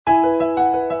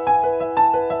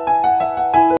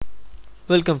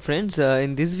Welcome friends,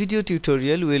 in this video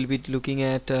tutorial we will be looking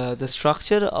at the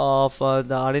structure of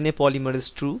the RNA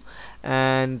polymerase 2,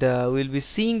 and we'll be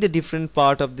seeing the different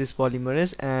part of this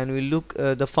polymerase, and we'll look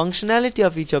the functionality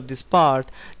of each of this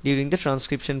part during the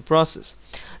transcription process.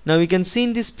 Now we can see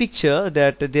in this picture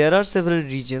that there are several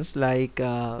regions like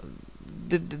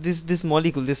this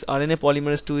molecule, this RNA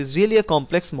polymerase 2 is really a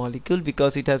complex molecule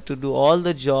because it has to do all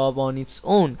the job on its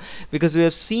own, because we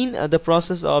have seen the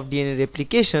process of DNA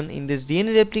replication. In this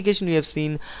DNA replication we have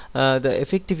seen the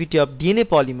effectivity of DNA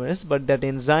polymerase, but that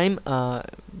enzyme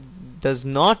does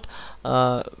not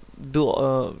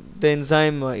the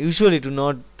enzyme usually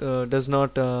does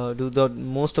not do the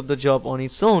most of the job on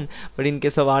its own, but in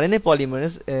case of RNA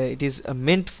polymerase it is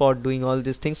meant for doing all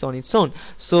these things on its own.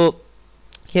 So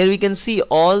here we can see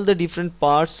all the different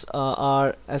parts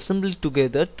are assembled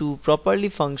together to properly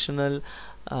functional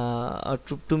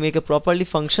to make a properly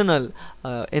functional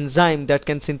enzyme that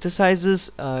can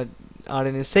synthesizes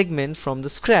RNA segment from the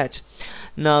scratch.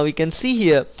 Now we can see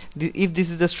here if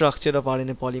this is the structure of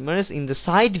RNA polymerase. In the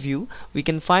side view we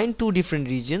can find two different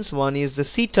regions. One is the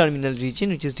C-terminal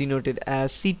region, which is denoted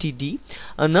as CTD.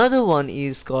 Another one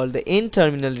is called the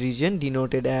N-terminal region,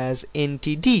 denoted as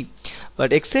NTD.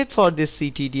 But except for this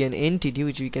CTD and NTD,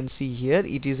 which we can see here,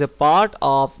 it is a part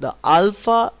of the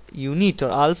alpha unit or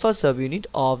alpha subunit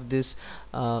of this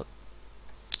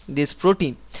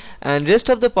protein, and rest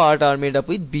of the part are made up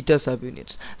with beta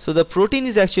subunits. So the protein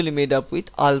is actually made up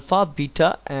with alpha,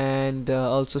 beta, and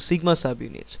also sigma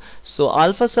subunits. So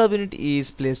alpha subunit is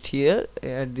placed here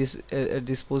at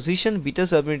this position. Beta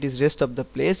subunit is rest of the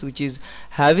place, which is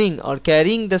having or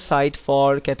carrying the site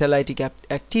for catalytic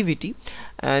activity.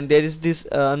 And there is this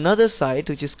another site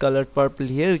which is colored purple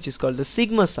here, which is called the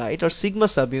sigma site or sigma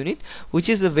subunit, which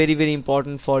is very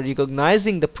important for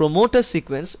recognizing the promoter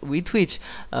sequence with which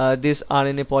this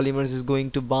RNA polymerase is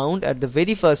going to bound at the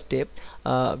very first step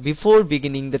before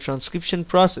beginning the transcription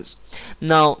process.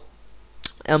 Now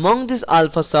among this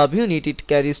alpha subunit, it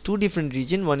carries two different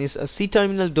regions. One is a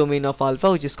C-terminal domain of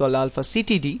alpha, which is called alpha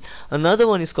CTD. Another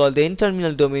one is called the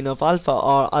N-terminal domain of alpha,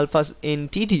 or alpha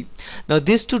NTD. Now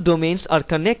these two domains are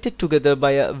connected together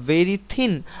by a very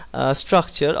thin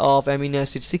structure of amino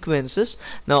acid sequences.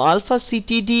 Now alpha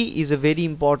CTD is a very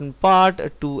important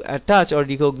part to attach or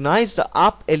recognize the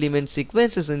up element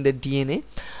sequences in the DNA.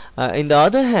 In the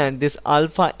other hand, this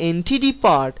alpha NTD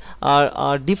part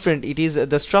are different. It is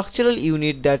the structural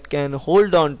unit that can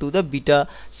hold on to the beta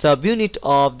subunit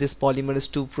of this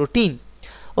polymerase 2 protein.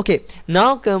 Okay,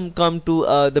 now come to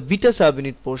the beta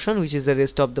subunit portion, which is the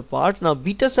rest of the part. Now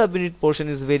beta subunit portion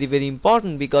is very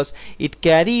important because it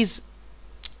carries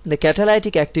the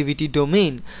catalytic activity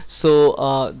domain.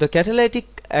 So the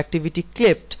catalytic activity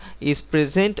cleft is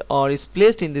present or is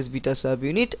placed in this beta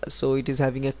subunit. So it is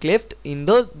having a cleft. In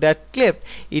that cleft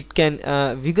it can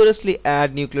vigorously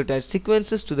add nucleotide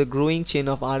sequences to the growing chain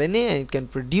of RNA, and it can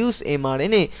produce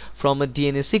mRNA from a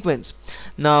DNA sequence.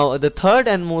 Now the third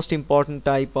and most important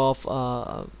type of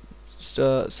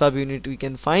subunit we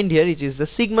can find here, which is the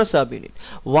sigma subunit.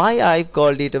 Why I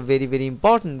called it a very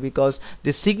important? Because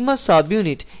the sigma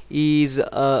subunit is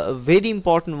a very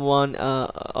important one,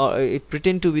 or it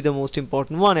pretend to be the most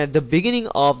important one at the beginning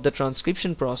of the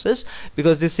transcription process,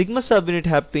 because the sigma subunit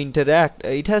have to interact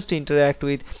it has to interact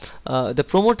with the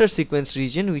promoter sequence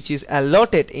region, which is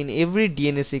allotted in every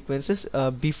DNA sequences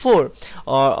before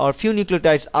or few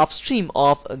nucleotides upstream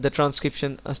of the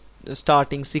transcription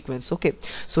starting sequence. Okay,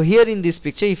 so here in this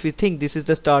picture, if you think this is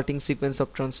the starting sequence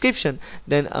of transcription,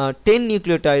 then 10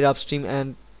 nucleotide upstream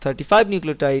and 35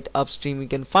 nucleotide upstream, we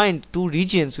can find two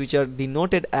regions which are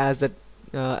denoted as the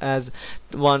as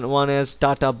one as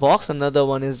Tata box, another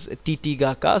one is TT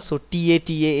GACA, so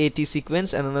TATAAT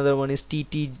sequence, and another one is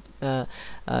TT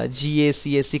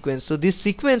GACA sequence. So these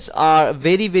sequence are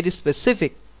very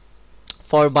specific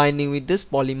for binding with this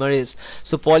polymerase.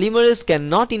 So polymerase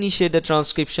cannot initiate the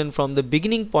transcription from the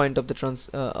beginning point of the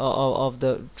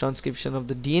transcription of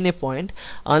the DNA point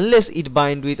unless it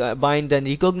bind and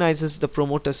recognizes the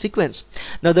promoter sequence.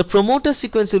 Now the promoter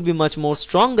sequence will be much more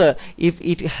stronger if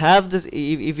it have this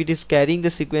if it is carrying the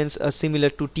sequence similar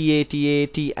to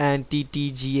TATAT and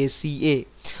TTGACA.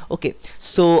 Okay,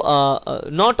 so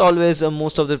not always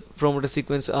most of the promoter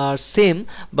sequence are same,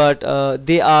 but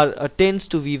they are tends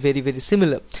to be very similar.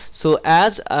 So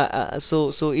as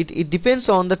so it depends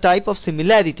on the type of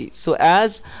similarity. So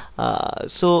as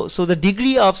So the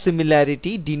degree of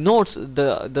similarity denotes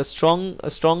the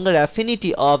stronger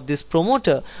affinity of this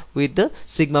promoter with the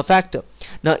sigma factor.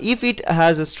 Now if it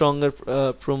has a stronger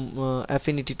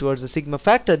affinity towards the sigma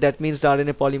factor, that means the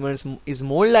RNA polymerase is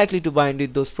more likely to bind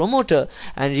with those promoter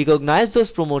and recognize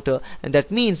those promoter, and that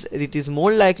means it is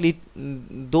more likely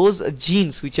those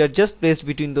genes which are just placed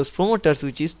between those promoters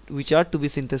which are to be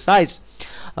synthesized,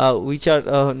 which are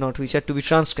to be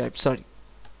transcribed, sorry.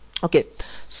 Okay,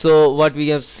 so what we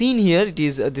have seen here, it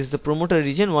is this is the promoter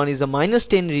region. One is a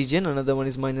 -10 region, another one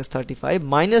is -35.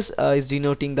 Minus is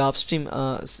denoting the upstream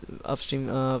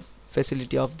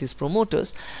facility of these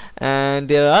promoters, and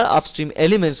there are upstream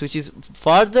elements which is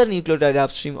further nucleotide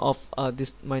upstream of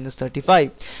this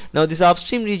 -35. Now this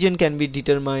upstream region can be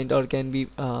determined or can be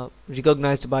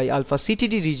recognized by alpha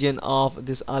CTD region of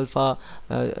this alpha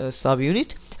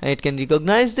subunit, and it can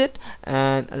recognize that,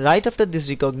 and right after this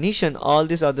recognition all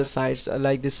these other sites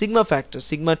like the sigma factor,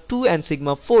 sigma 2 and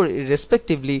sigma 4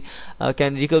 respectively,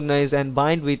 can recognize and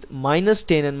bind with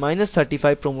 -10 and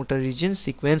 -35 promoter region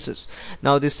sequences.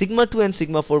 Now the sigma 2 and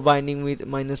sigma 4 binding with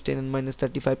 -10 and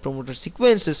 -35 promoter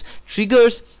sequences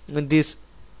triggers this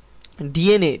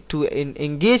DNA to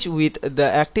engage with the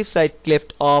active site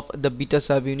cleft of the beta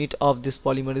subunit of this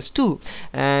polymerase 2,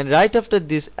 and right after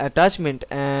this attachment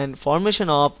and formation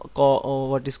of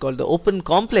what is called the open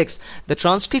complex, the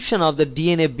transcription of the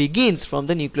DNA begins from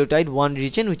the nucleotide 1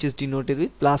 region, which is denoted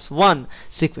with +1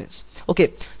 sequence.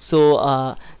 Okay,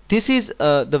 so this is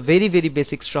the very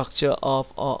basic structure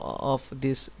of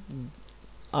this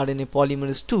RNA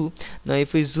polymerase 2. Now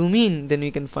if we zoom in, then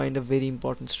we can find a very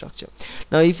important structure.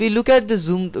 Now if we look at the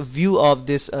zoomed view of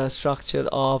this structure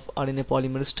of RNA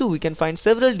polymerase 2, we can find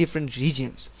several different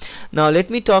regions. Now let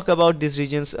me talk about these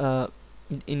regions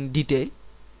in detail.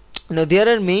 Now there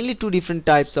are mainly two different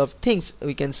types of things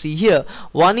we can see here.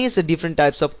 One is different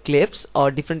types of clefts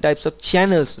or different types of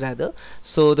channels rather.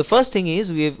 So the first thing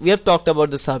is we have talked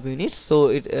about the subunits.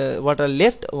 So what are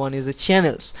left, one is the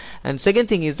channels, and second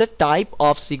thing is the type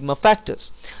of sigma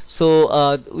factors. So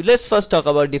let's first talk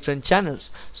about different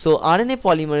channels. So RNA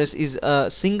polymerase is a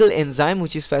single enzyme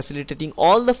which is facilitating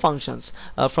all the functions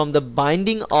from the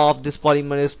binding of this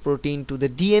polymerase protein to the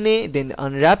DNA, then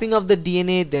unwrapping of the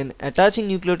DNA, then attaching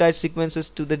nucleotide sequences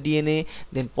to the DNA,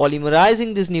 then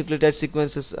polymerizing these nucleotide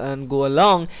sequences and go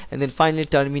along, and then finally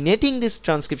terminating this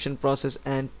transcription process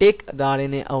and take the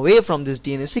RNA away from this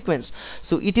DNA sequence.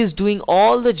 So it is doing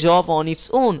all the job on its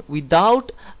own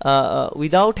without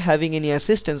having any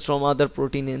assistance from other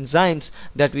protein enzymes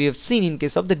that we have seen in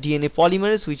case of the DNA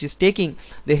polymerase, which is taking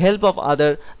the help of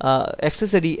other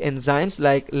accessory enzymes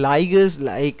like ligase,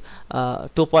 like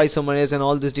topoisomerase, and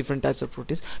all these different types of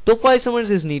proteins. Topoisomerase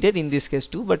is needed in this case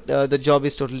too, but the job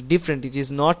is totally different. It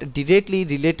is not directly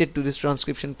related to this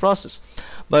transcription process,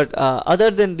 but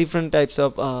other than different types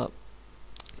of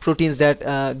proteins that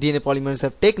DNA polymerase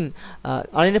have taken,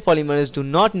 RNA polymerase do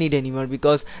not need anymore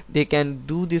because they can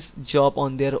do this job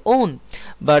on their own.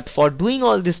 But for doing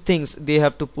all these things, they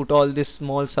have to put all these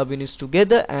small subunits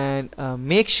together and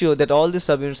make sure that all the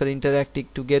subunits are interacting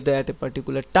together at a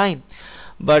particular time.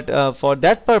 But for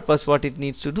that purpose, what it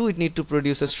needs to do, it needs to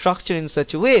produce a structure in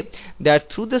such a way that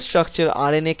through the structure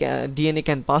DNA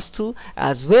can pass through,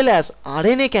 as well as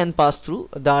RNA can pass through,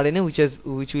 the RNA which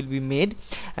will be made,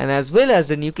 and as well as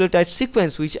the nucleotide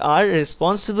sequence which are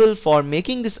responsible for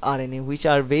making this RNA, which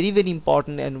are very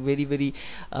important and very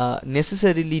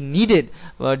necessarily needed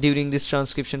during this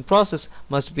transcription process,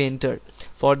 must be entered.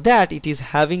 For that, it is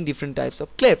having different types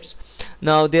of clefts.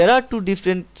 Now there are two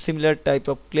different similar type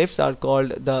of clefts are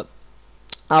called the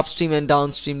upstream and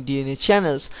downstream DNA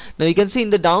channels. Now you can see in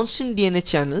the downstream DNA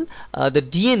channel, the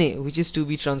DNA which is to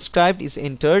be transcribed is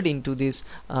entered into this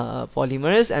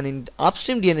polymerase, and in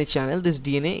upstream DNA channel this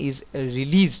DNA is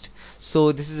released.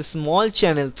 So this is a small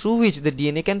channel through which the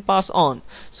DNA can pass on.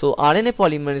 So RNA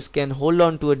polymerase can hold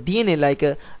on to a DNA like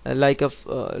a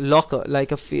locker,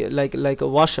 like a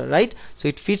washer, right? So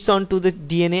it fits onto the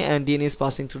DNA, and DNA is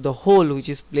passing through the hole which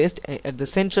is placed at the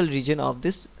central region of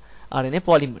this RNA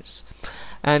polymerase.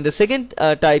 And the second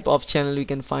type of channel we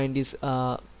can find is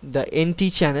the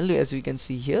NT channel, as we can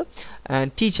see here,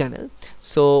 and T channel.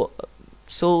 So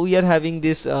we are having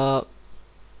this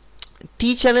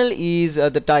T channel is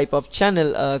the type of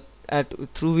channel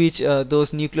through which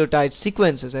those nucleotide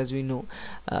sequences, as we know,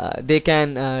 they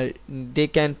can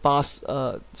pass. T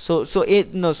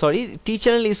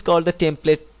channel is called the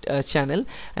template channel,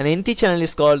 and NT channel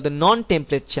is called the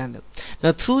non-template channel.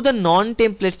 Now through the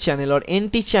non-template channel or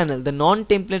NT channel, the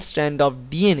non-template strand of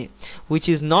DNA which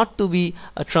is not to be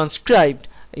transcribed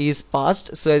is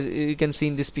passed. So as you can see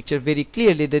in this picture very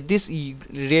clearly that this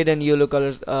red and yellow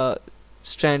color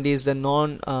strand is the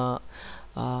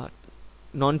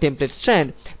non-template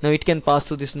strand. Now it can pass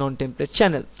through this non-template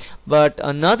channel. But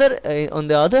another on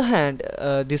the other hand,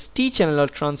 this T channel or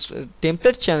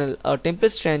template channel or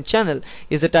template strand channel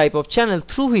is the type of channel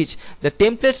through which the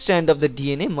template strand of the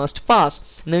DNA must pass.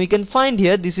 Now we can find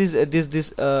here this is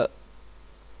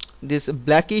this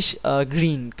blackish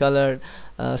green color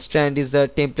strand is the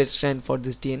template strand for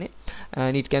this DNA,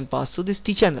 and it can pass through this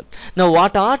T channel. Now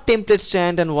what are template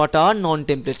strand and what are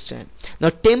non-template strand? Now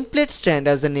template strand,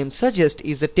 as the name suggests,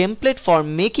 is the template for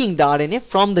making the RNA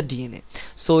from the DNA.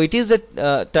 So it is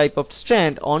the type of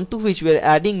strand onto which we are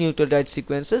adding nucleotide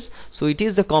sequences. So it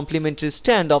is the complementary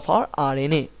strand of our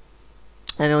RNA.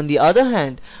 And on the other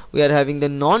hand, we are having the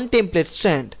non-template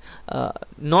strand.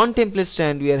 Non-template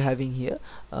strand we are having here.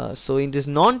 So in this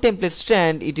non-template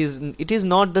strand, it is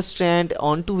not the strand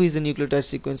onto which the nucleotide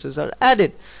sequences are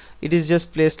added. It is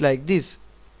just placed like this.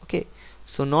 Okay.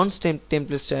 So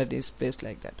non-template strand is placed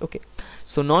like that. Okay.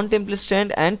 So non-template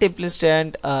strand and template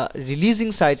strand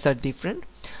releasing sites are different.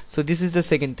 So this is the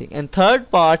second thing. And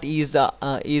third part is the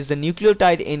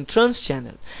nucleotide entrance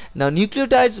channel. Now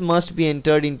nucleotides must be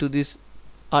entered into this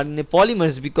RNA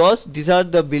polymers because these are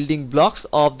the building blocks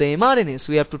of the mRNA.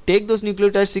 So we have to take those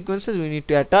nucleotide sequences. We need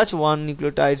to attach one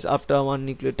nucleotides after one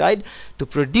nucleotide to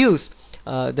produce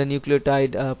the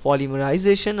nucleotide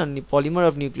polymerization and the polymer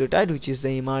of nucleotide, which is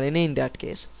the mRNA in that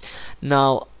case.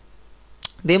 Now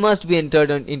they must be entered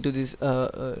into this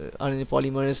RNA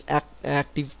polymerase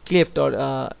active cleft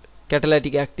or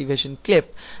catalytic activation cleft.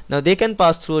 Now they can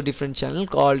pass through a different channel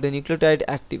called the nucleotide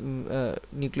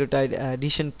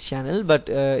addition channel, but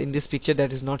in this picture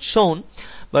that is not shown,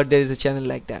 but there is a channel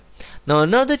like that. Now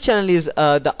another channel is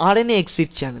the RNA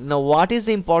exit channel. Now what is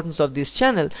the importance of this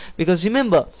channel? Because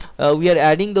remember, we are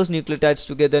adding those nucleotides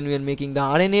together and we are making the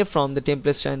RNA from the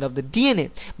template strand of the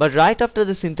DNA, but right after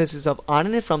the synthesis of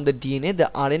RNA from the DNA,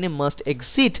 the RNA must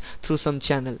exit through some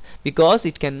channel, because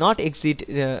it cannot exit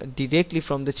directly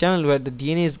from the channel where the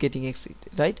DNA is getting exit,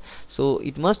 right? So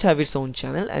it must have its own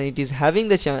channel, and it is having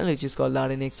the channel which is called the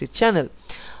RNA exit channel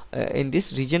in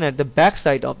this region at the back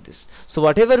side of this. So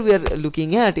whatever we are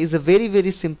looking at is a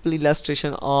very simple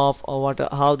illustration of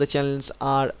how the channels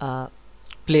are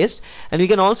placed. And we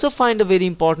can also find a very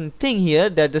important thing here,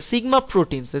 that the sigma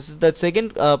proteins, this is the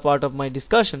second part of my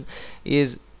discussion,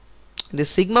 is the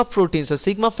sigma proteins or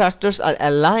sigma factors are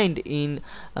aligned in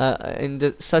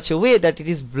such a way that it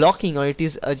is blocking, or it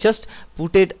is just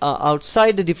put it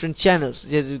outside the different channels,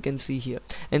 as you can see here.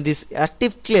 And this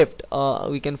active cleft,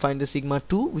 we can find the sigma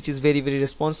 2, which is very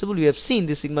responsible. We have seen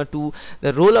the sigma 2,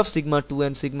 the role of sigma 2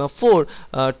 and sigma 4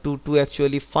 to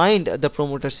actually find the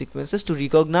promoter sequences, to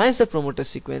recognize the promoter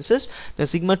sequences. Now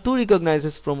sigma 2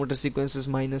 recognizes promoter sequences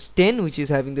 -10, which is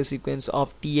having the sequence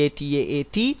of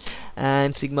TA,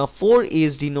 and sigma 4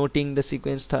 is denoting the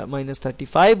sequence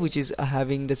 -35, which is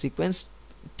having the sequence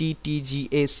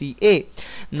TTGACA.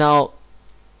 Now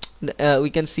we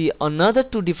can see another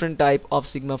two different type of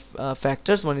sigma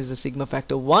factors. One is the sigma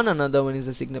factor 1, another one is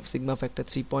the sigma factor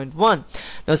 3.1.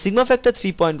 Now sigma factor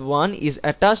 3.1 is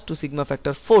attached to sigma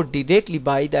factor 4 directly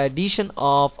by the addition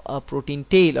of a protein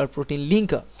tail or protein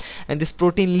linker, and this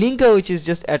protein linker, which is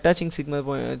just attaching sigma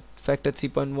factor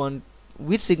 3.1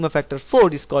 with sigma factor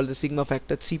 4, is called the sigma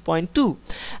factor 3.2.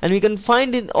 and we can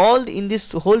find in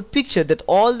this whole picture that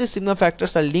all the sigma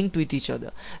factors are linked with each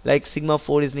other. Like sigma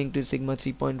 4 is linked to sigma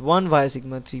 3.1 via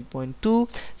sigma 3.2,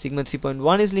 sigma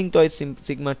 3.1 is linked to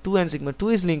sigma 2, and sigma 2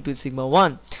 is linked with sigma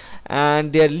 1,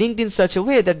 and they are linked in such a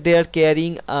way that they are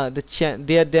carrying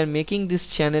they are making this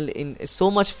channel in so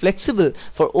much flexible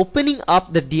for opening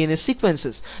up the DNA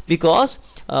sequences, because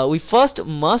we first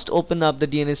must open up the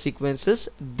DNA sequences,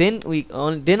 then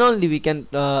only we can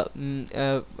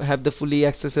have the fully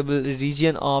accessible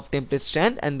region of template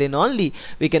strand, and then only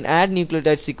we can add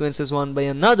nucleotide sequences one by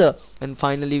another, and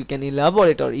finally we can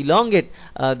elaborate or elongate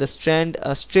the strand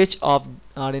stretch of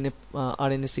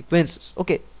RNA sequences.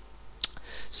 Okay,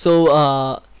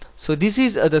 so this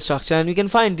is the structure, and we can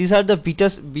find these are the beta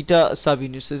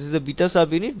subunits. So this is the beta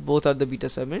subunit, both are the beta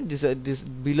subunit. This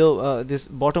below this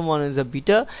bottom one is a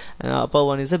beta, and upper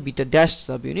one is a beta dashed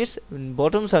subunits. And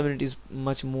bottom subunit is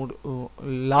much more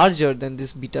larger than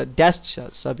this beta dashed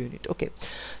subunit. Okay,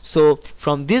 so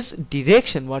from this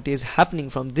direction, what is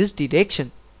happening from this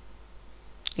direction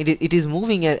it is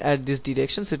moving at this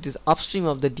direction. So it is upstream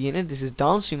of the DNA, this is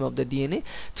downstream of the DNA.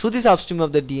 Through this upstream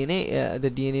of the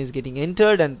DNA is getting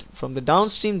entered, and from the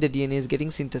downstream the DNA is getting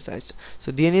synthesized.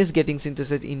 So DNA is getting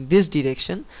synthesized in this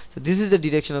direction. So this is the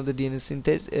direction of the DNA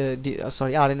synthesis,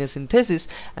 RNA synthesis,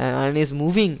 and RNA is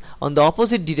moving on the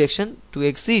opposite direction to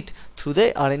exit through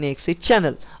the RNA exit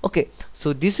channel. Okay,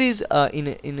 so this is in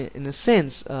a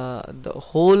sense the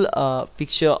whole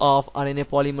picture of RNA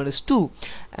polymerase 2,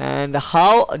 and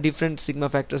how different sigma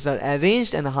factors are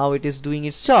arranged and how it is doing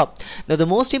its job. Now the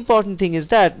most important thing is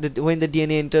that when the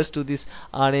DNA enters to this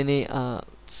RNA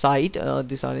site,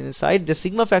 the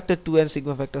sigma factor 2 and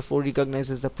sigma factor 4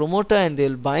 recognizes the promoter, and they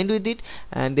will bind with it,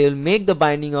 and they will make the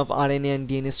binding of RNA and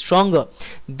DNA stronger.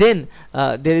 Then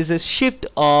there is a shift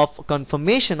of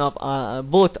conformation of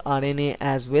both RNA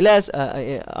as well as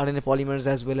RNA polymers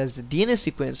as well as the DNA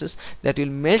sequences, that will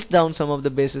melt down some of the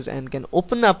bases and can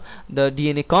open up the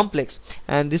DNA complex.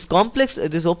 And this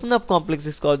open up complex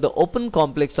is called the open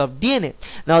complex of DNA.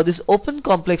 Now this open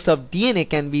complex of DNA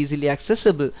can be easily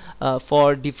accessible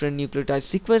for different nucleotide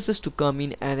sequences to come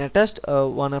in and attach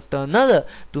one after another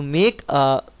to make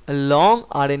a long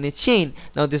RNA chain.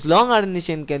 Now this long RNA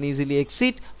chain can easily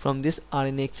exit from this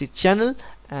RNA exit channel,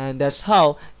 and that's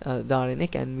how the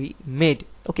RNA can be made.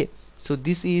 Okay, so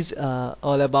this is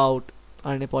all about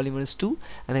RNA polymerase 2,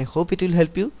 and I hope it will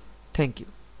help you. Thank you.